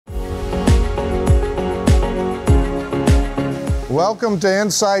Welcome to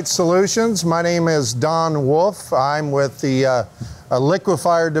EnSight Solutions. My name is Don Wolfe. I'm with the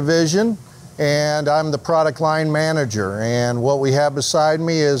Likwifier division, and I'm the product line manager. And what we have beside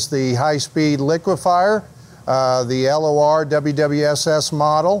me is the high-speed Likwifier, the LOR WWSS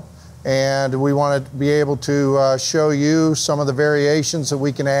model, and we want to be able to show you some of the variations that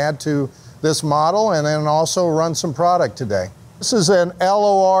we can add to this model, and then also run some product today. This is an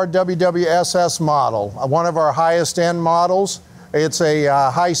LOR WWSS model, one of our highest end models. It's a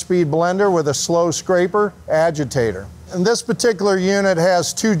high-speed blender with a slow scraper agitator. And this particular unit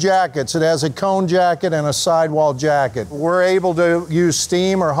has two jackets. It has a cone jacket and a sidewall jacket. We're able to use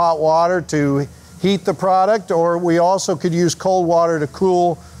steam or hot water to heat the product, or we also could use cold water to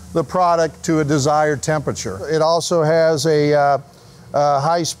cool the product to a desired temperature. It also has a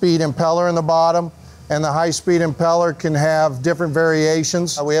high-speed impeller in the bottom, and the high-speed impeller can have different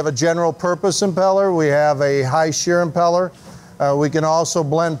variations. We have a general purpose impeller, we have a high-shear impeller. We can also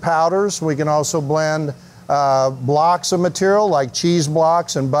blend powders. We can also blend blocks of material like cheese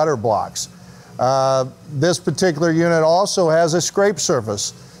blocks and butter blocks. This particular unit also has a scrape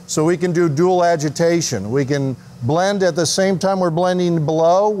surface, so we can do dual agitation. We can blend at the same time we're blending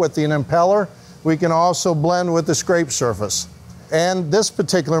below with the impeller. We can also blend with the scrape surface. And this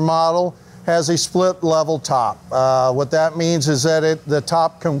particular model has a split level top. What that means is that the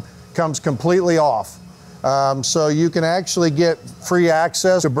top comes completely off. So you can actually get free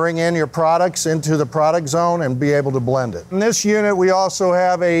access to bring in your products into the product zone and be able to blend it. In this unit, we also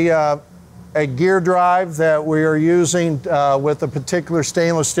have a gear drive that we are using with a particular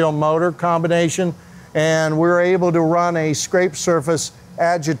stainless steel motor combination, and we're able to run a scrape surface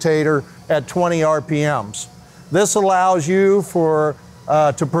agitator at 20 RPMs. This allows you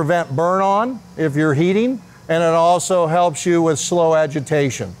to prevent burn-on if you're heating, and it also helps you with slow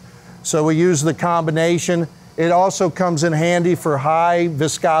agitation. So we use the combination. It also comes in handy for high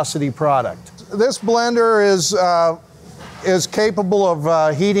viscosity product. This blender is capable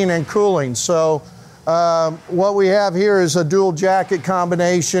of heating and cooling. So what we have here is a dual jacket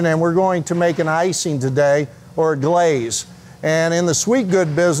combination, and we're going to make an icing today, or a glaze. And in the sweet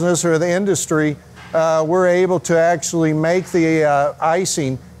good business or the industry, we're able to actually make the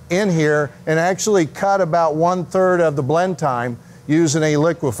icing in here and actually cut about 1/3 of the blend time using a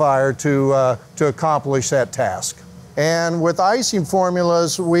liquefier to accomplish that task. And with icing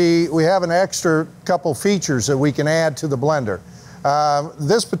formulas, we have an extra couple features that we can add to the blender.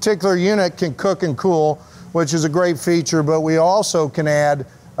 This particular unit can cook and cool, which is a great feature, but we also can add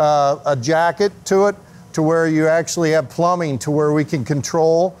a jacket to it to where you actually have plumbing to where we can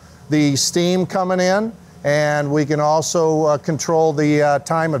control the steam coming in, and we can also control the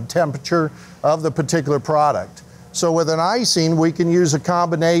time of temperature of the particular product. So with an icing, we can use a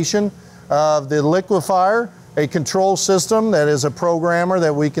combination of the liquefier, a control system that is a programmer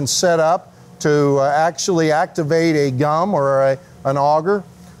that we can set up to actually activate a gum or an auger.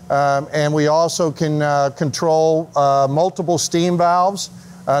 And we also can control multiple steam valves,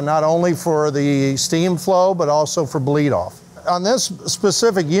 not only for the steam flow, but also for bleed off. On this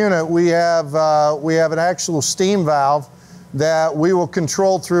specific unit, we have an actual steam valve that we will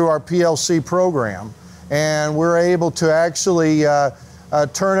control through our PLC program. And we're able to actually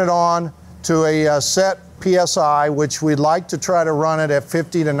turn it on to a set PSI, which we'd like to try to run it at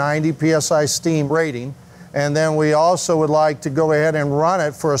 50 to 90 PSI steam rating. And then we also would like to go ahead and run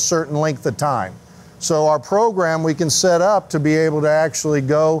it for a certain length of time. So our program we can set up to be able to actually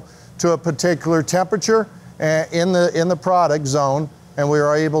go to a particular temperature in the product zone, and we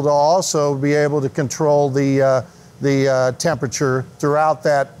are able to also be able to control the temperature throughout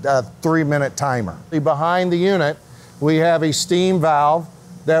that 3-minute timer. Behind the unit, we have a steam valve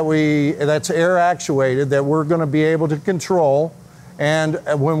that's air actuated that we're going to be able to control, and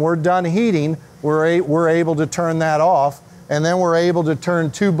when we're done heating, we're able to turn that off, and then we're able to turn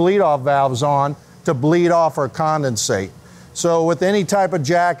 2 bleed-off valves on to bleed off our condensate. So with any type of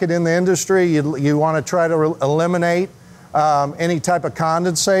jacket in the industry, you want to try to eliminate any type of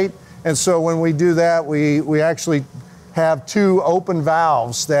condensate. And so when we do that, we actually have 2 open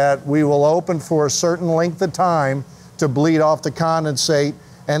valves that we will open for a certain length of time to bleed off the condensate,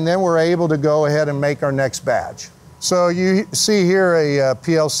 and then we're able to go ahead and make our next batch. So you see here a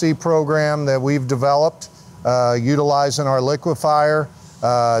PLC program that we've developed utilizing our liquefier,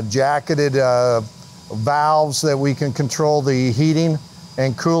 jacketed valves that we can control the heating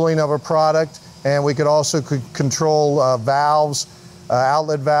and cooling of a product, and we could also control valves,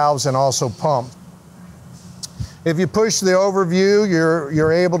 outlet valves, and also pump. If you push the overview,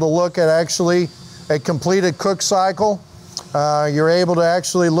 you're able to look at actually a completed cook cycle. You're able to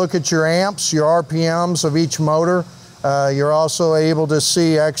actually look at your amps, your RPMs of each motor, You're also able to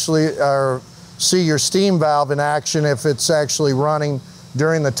see see your steam valve in action if it's actually running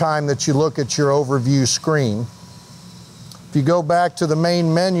during the time that you look at your overview screen. If you go back to the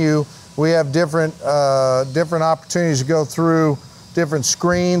main menu, we have different opportunities to go through different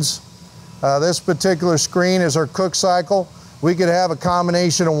screens. This particular screen is our cook cycle. We could have a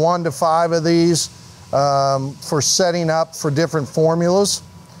combination of 1 to 5 of these for setting up for different formulas.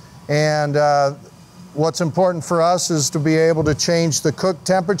 And what's important for us is to be able to change the cook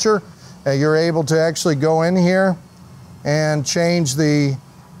temperature. You're able to actually go in here and change the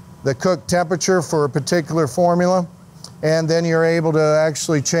cook temperature for a particular formula. And then you're able to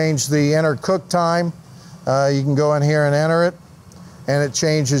actually change the enter cook time. You can go in here and enter it, and it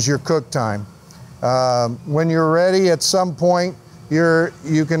changes your cook time. When you're ready, at some point,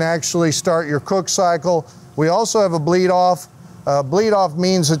 you can actually start your cook cycle. We also have a bleed off. Bleed off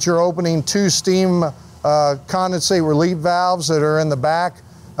means that you're opening 2 steam condensate relief valves that are in the back,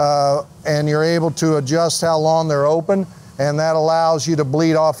 and you're able to adjust how long they're open, and that allows you to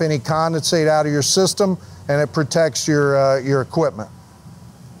bleed off any condensate out of your system, and it protects your equipment.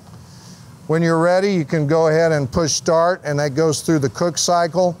 When you're ready, you can go ahead and push start, and that goes through the cook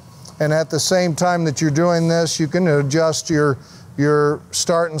cycle. And at the same time that you're doing this, you can adjust your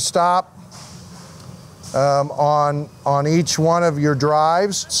start and stop on each one of your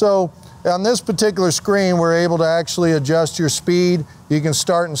drives. So on this particular screen, we're able to actually adjust your speed. You can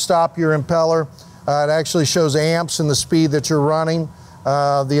start and stop your impeller. It actually shows amps and the speed that you're running.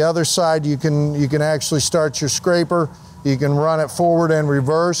 The other side, you can actually start your scraper. You can run it forward and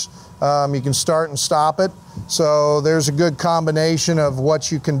reverse. You can start and stop it. So there's a good combination of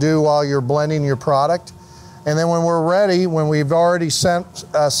what you can do while you're blending your product. And then when we're ready, when we've already set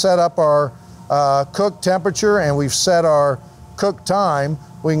up our cook temperature and we've set our cook time,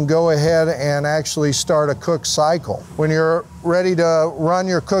 we can go ahead and actually start a cook cycle. When you're ready to run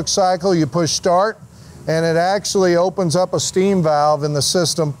your cook cycle, you push start, and it actually opens up a steam valve in the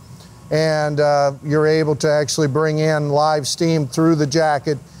system, and you're able to actually bring in live steam through the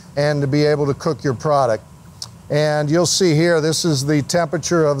jacket and to be able to cook your product. And you'll see here, this is the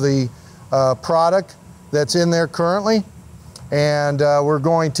temperature of the product that's in there currently, and we're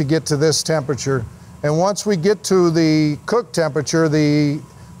going to get to this temperature. And once we get to the cook temperature, the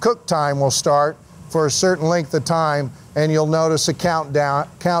cook time will start for a certain length of time, and you'll notice a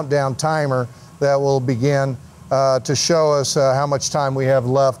countdown timer that will begin to show us how much time we have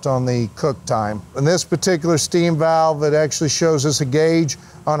left on the cook time. In this particular steam valve, it actually shows us a gauge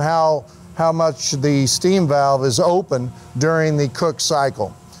on how much the steam valve is open during the cook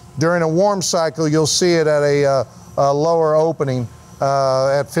cycle. During a warm cycle, you'll see it at a lower opening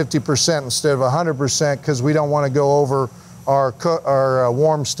at 50% instead of 100%, because we don't want to go over our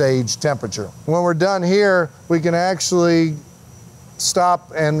warm stage temperature. When we're done here, we can actually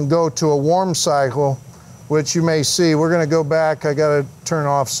stop and go to a warm cycle, which you may see. We're going to go back. I got to turn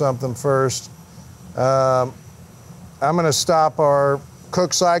off something first. I'm going to stop our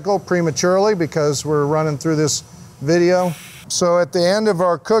cook cycle prematurely because we're running through this video. So at the end of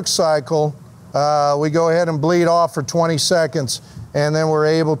our cook cycle, we go ahead and bleed off for 20 seconds, and then we're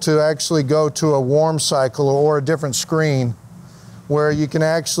able to actually go to a warm cycle or a different screen where you can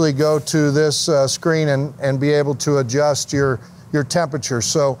actually go to this screen and be able to adjust your temperature.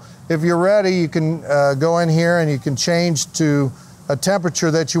 So if you're ready, you can go in here and you can change to a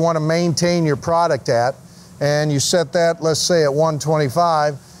temperature that you want to maintain your product at, and you set that, let's say, at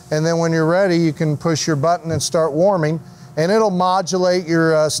 125, and then when you're ready, you can push your button and start warming, and it'll modulate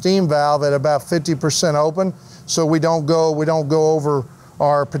your steam valve at about 50% open, so we don't go over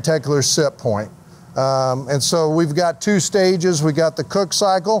our particular set point. And so we've got 2 stages. We got the cook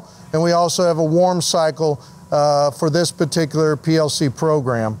cycle, and we also have a warm cycle for this particular PLC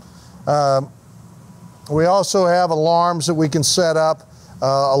program. We also have alarms that we can set up.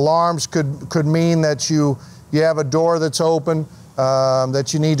 Alarms could mean that you have a door that's open,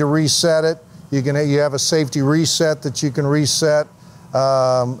 that you need to reset it. You have a safety reset that you can reset,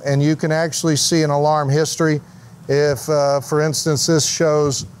 and you can actually see an alarm history. If, for instance, this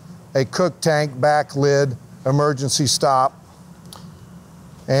shows a cook tank back lid emergency stop.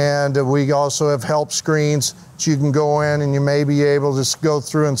 And we also have help screens that you can go in, and you may be able to go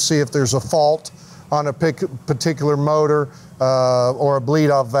through and see if there's a fault on a particular motor or a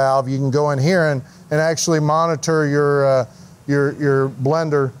bleed-off valve. You can go in here and actually monitor your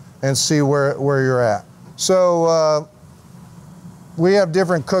blender and see where you're at. So we have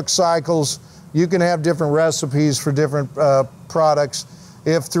different cook cycles. You can have different recipes for different products.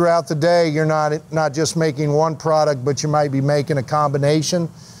 If throughout the day you're not just making one product, but you might be making a combination,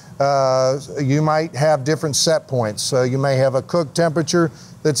 you might have different set points. So you may have a cook temperature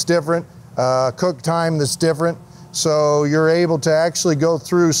that's different, cook time that's different. So you're able to actually go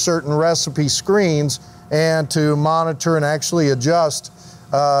through certain recipe screens and to monitor and actually adjust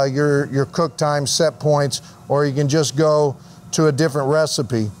your cook time set points, or you can just go to a different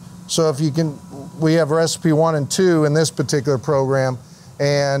recipe. So if you can, we have recipe 1 and 2 in this particular program,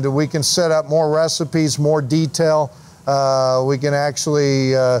 and we can set up more recipes, more detail. We can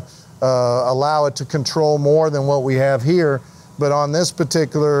actually allow it to control more than what we have here. But on this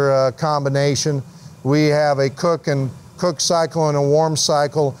particular combination, we have a cook cycle and a warm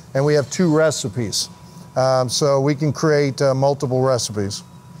cycle, and we have 2 recipes. So we can create multiple recipes.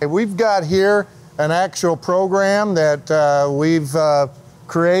 We've got here an actual program that we've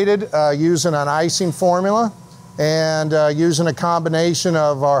created using an icing formula and using a combination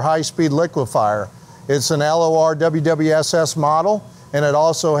of our high-speed liquefier. It's an LOR WWSS model, and it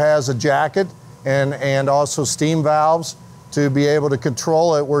also has a jacket and also steam valves to be able to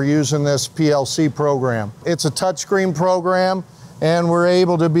control it. We're using this PLC program. It's a touchscreen program, and we're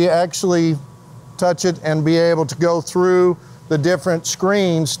able to actually touch it and be able to go through the different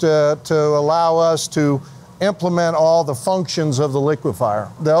screens to allow us to implement all the functions of the liquefier.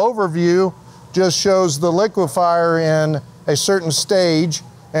 The overview just shows the liquefier in a certain stage,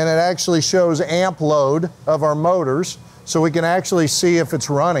 and it actually shows amp load of our motors, so we can actually see if it's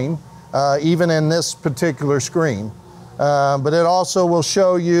running, even in this particular screen. But it also will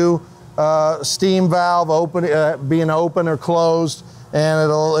show you steam valve being open or closed, and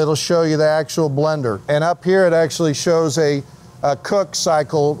it'll show you the actual blender. And up here it actually shows a cook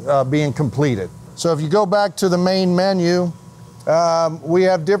cycle being completed. So if you go back to the main menu, we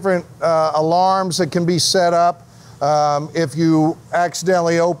have different alarms that can be set up. If you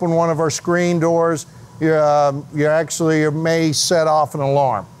accidentally open one of our screen doors, you actually may set off an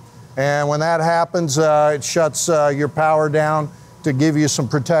alarm. And when that happens, it shuts your power down to give you some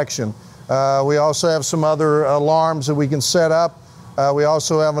protection. We also have some other alarms that we can set up. We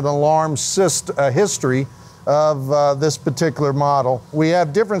also have an alarm history of this particular model. We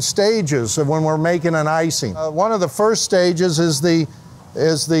have different stages of when we're making an icing. One of the first stages is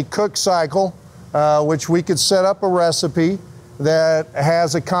the cook cycle, which we could set up a recipe that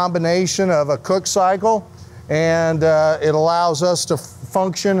has a combination of a cook cycle, and it allows us to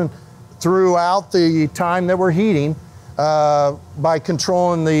function throughout the time that we're heating by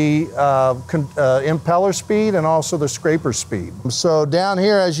controlling the impeller speed and also the scraper speed. So down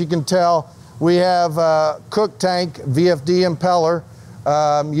here, as you can tell, we have a cook tank VFD impeller.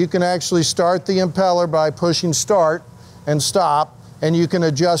 You can actually start the impeller by pushing start and stop, and you can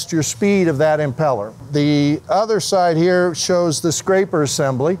adjust your speed of that impeller. The other side here shows the scraper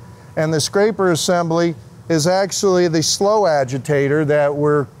assembly, and the scraper assembly is actually the slow agitator that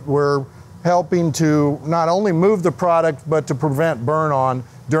we're helping to not only move the product, but to prevent burn-on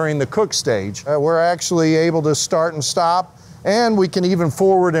during the cook stage. We're actually able to start and stop, and we can even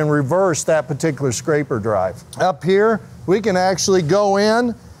forward and reverse that particular scraper drive. Up here, we can actually go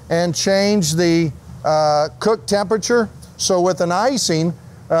in and change the cook temperature. So with an icing,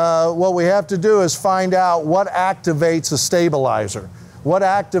 what we have to do is find out what activates a stabilizer. What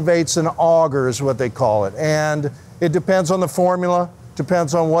activates an auger is what they call it. And it depends on the formula,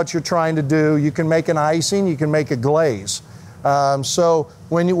 depends on what you're trying to do. You can make an icing, you can make a glaze. So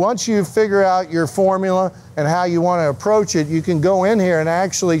once you figure out your formula and how you want to approach it, you can go in here and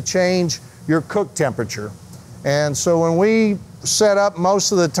actually change your cook temperature. And so when we set up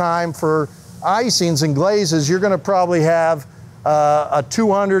most of the time for icings and glazes, you're going to probably have a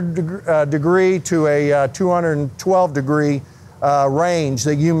 200 degree to a 212 degree range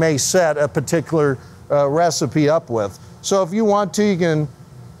that you may set a particular recipe up with. So if you want to, you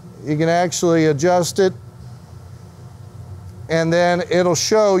can actually adjust it, and then it'll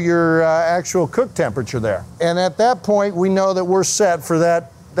show your actual cook temperature there. And at that point, we know that we're set for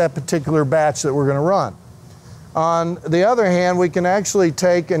that particular batch that we're going to run. On the other hand, we can actually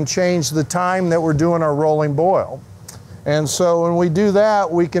take and change the time that we're doing our rolling boil. And so when we do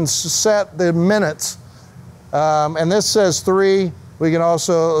that, we can set the minutes. And this says 3. We can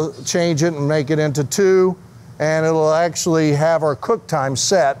also change it and make it into 2. And it'll actually have our cook time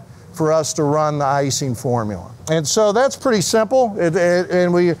set for us to run the icing formula. And so that's pretty simple.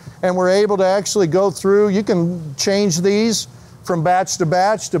 And we're able to actually go through. You can change these from batch to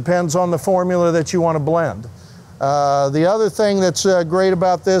batch, depends on the formula that you want to blend. The other thing that's great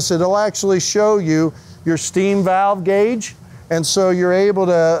about this, it'll actually show you your steam valve gauge, and so you're able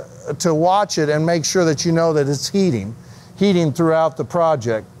to watch it and make sure that you know that it's heating throughout the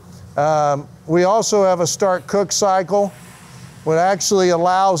project. We also have a start cook cycle, what actually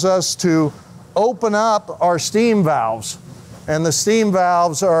allows us to open up our steam valves. And the steam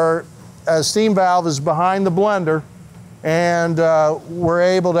valves are, a steam valve is behind the blender, and we're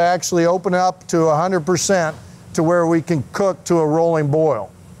able to actually open up to 100% to where we can cook to a rolling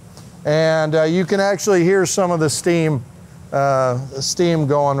boil. And you can actually hear some of the steam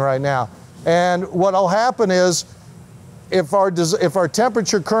going right now. And what'll happen is, if our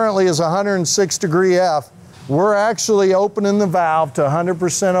temperature currently is 106 degree F, we're actually opening the valve to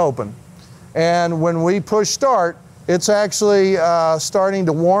 100% open. And when we push start, it's actually starting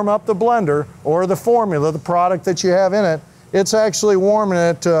to warm up the blender, or the formula, the product that you have in it. It's actually warming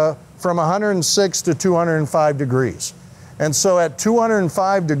it from 106 to 205 degrees. And so at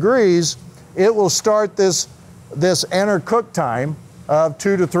 205 degrees, it will start this enter cook time of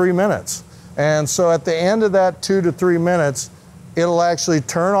 2 to 3 minutes. And so at the end of that 2 to 3 minutes, it'll actually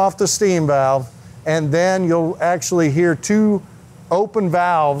turn off the steam valve, and then you'll actually hear 2 open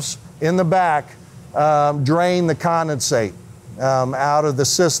valves in the back drain the condensate out of the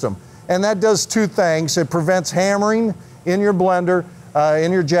system. And that does 2 things. It prevents hammering in your blender,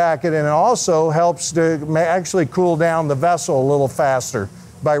 in your jacket, and it also helps to actually cool down the vessel a little faster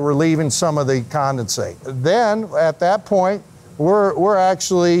by relieving some of the condensate. Then at that point, we're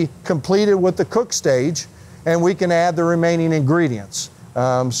actually completed with the cook stage, and we can add the remaining ingredients.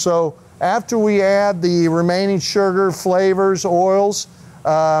 So after we add the remaining sugar, flavors, oils,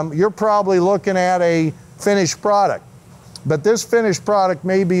 you're probably looking at a finished product. But this finished product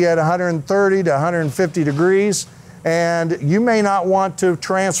may be at 130 to 150 degrees, and you may not want to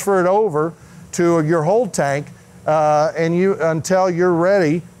transfer it over to your hold tank until you're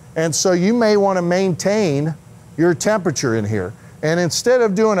ready. And so you may want to maintain your temperature in here. And instead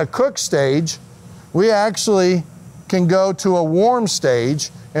of doing a cook stage, we actually can go to a warm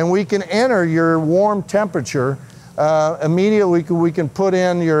stage, and we can enter your warm temperature. Immediately we can put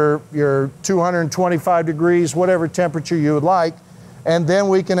in your 225 degrees, whatever temperature you would like, and then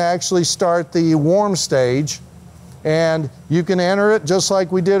we can actually start the warm stage, and you can enter it just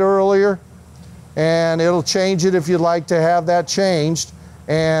like we did earlier, and it'll change it if you'd like to have that changed,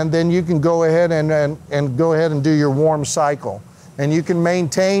 and then you can go ahead and go ahead and do your warm cycle. And you can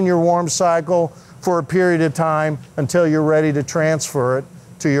maintain your warm cycle for a period of time until you're ready to transfer it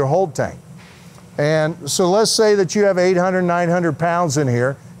to your hold tank. And so let's say that you have 800, 900 pounds in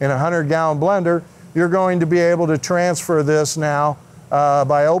here in a 100-gallon blender. You're going to be able to transfer this now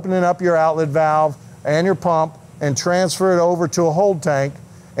by opening up your outlet valve and your pump and transfer it over to a hold tank,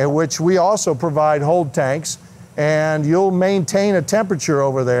 in which we also provide hold tanks, and you'll maintain a temperature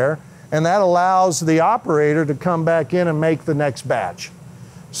over there, and that allows the operator to come back in and make the next batch.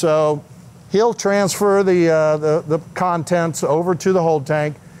 So he'll transfer the contents over to the hold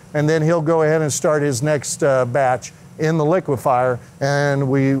tank, and then he'll go ahead and start his next batch in the liquefier, and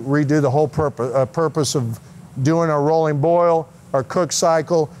we redo the whole purpose of doing our rolling boil, our cook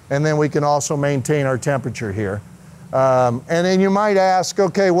cycle, and then we can also maintain our temperature here. And then you might ask,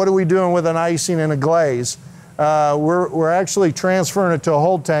 okay, what are we doing with an icing and a glaze? We're actually transferring it to a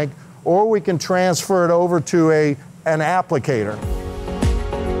hold tank, or we can transfer it over to an applicator.